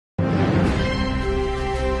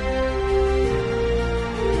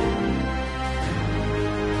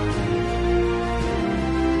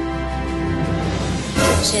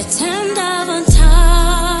J'ai tant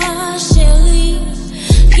d'avantages, chérie,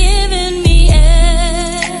 giving me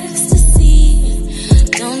ecstasy.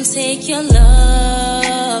 Don't take your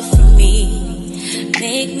love from me,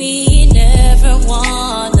 make me never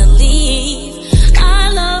wanna leave.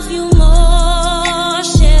 I love you more,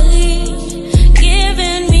 chérie,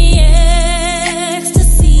 giving me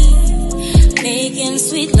ecstasy, making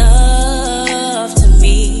sweet love to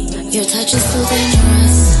me. Your touch is so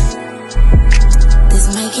dangerous. This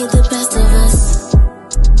might get the best of us.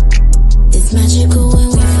 It's magical when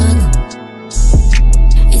we fuck.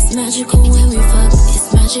 It's magical when we fuck.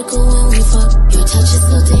 It's magical when we fuck. Your touch is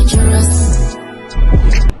so dangerous.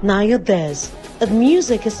 Naya Des. If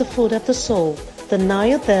music is the food of the soul, then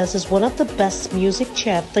Naya Des is one of the best music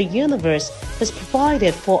chefs the universe has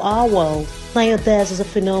provided for our world. Naya Des is a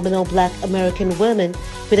phenomenal black American woman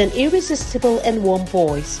with an irresistible and warm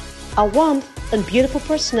voice. A warmth and beautiful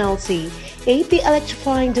personality aid the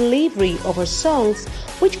electrifying delivery of her songs,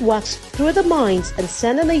 which wax through the minds and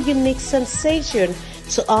send in a unique sensation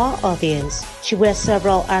to our audience. She wears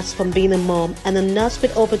several hats, from being a mom and a nurse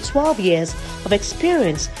with over 12 years of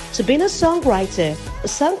experience to being a songwriter, a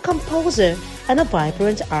song composer, and a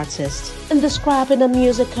vibrant artist. In describing her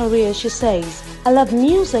music career, she says, "I love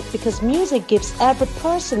music because music gives every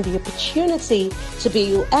person the opportunity to be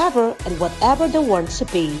whoever and whatever they want to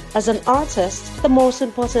be. As an artist, the most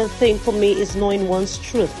important thing for me is knowing one's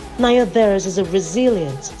truth." Naya Des is a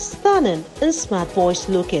resilient, stunning, and smart voice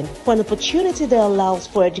looking for an opportunity that allows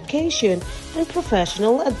for education and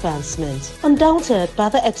professional advancement. Undaunted by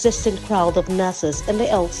the existing crowd of nurses in the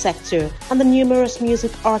health sector and the numerous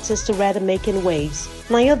music artists already making waves,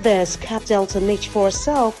 Naya Des carved out a niche for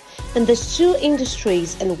herself in these two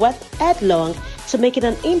industries and went headlong to making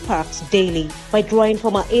an impact daily by drawing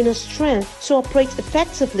from her inner strength to operate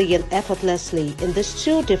effectively and effortlessly in these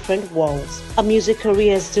two different worlds. Her music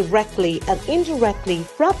career is directly and indirectly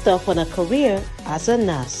wrapped up on her career as a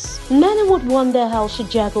nurse. Many would wonder how she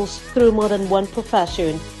juggles through more than one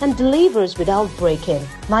profession and delivers without breaking.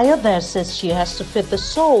 Naya Des says she has to feed the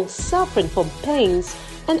soul suffering from pains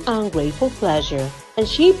and hungry for pleasure. And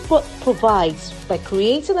she provides by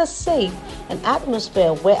creating a safe and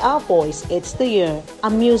atmosphere where our voice hits the ear. Our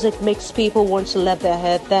music makes people want to let their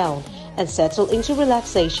head down and settle into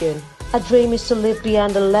relaxation. Our dream is to leave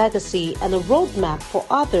behind a legacy and a roadmap for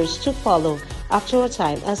others to follow after our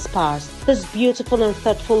time has passed. These beautiful and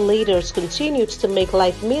thoughtful leaders continues to make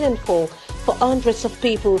life meaningful for hundreds of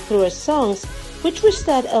people through her songs, which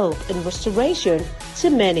restored hope and restoration to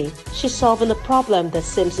many. She's solving a problem that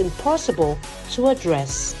seems impossible to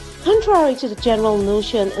address. Contrary to the general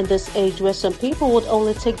notion in this age where some people would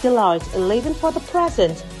only take delight in living for the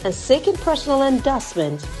present and seeking personal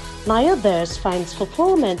endorsement, Naya Des finds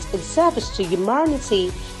fulfillment in service to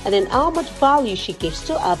humanity and in how much value she gives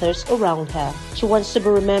to others around her. She wants to be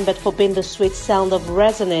remembered for being the sweet sound of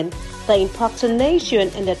resonance that impacts a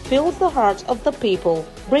nation and that fills the hearts of the people,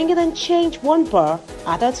 bringing in change one bar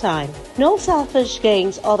at a time. No selfish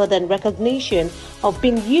gains other than recognition of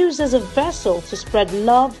being used as a vessel to spread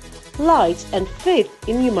love, light, and faith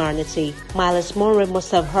in humanity. Miles Monroe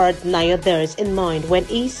must have heard Naya Des in mind when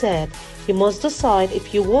he said, "You must decide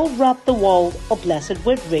if you will rob the world or bless it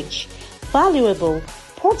with rich, valuable,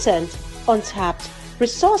 potent, untapped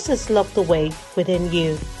resources locked away within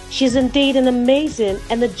you." She is indeed an amazing,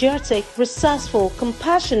 energetic, resourceful,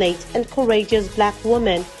 compassionate, and courageous black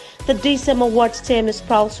woman. The DSM Awards team is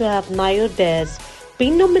proud to have Naya Des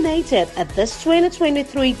being nominated at this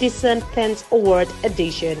 2023 DSM 10th Award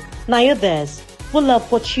edition. Naya Des, we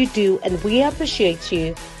love what you do and we appreciate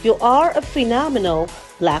you. You are a phenomenal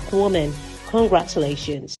black woman.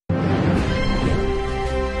 Congratulations.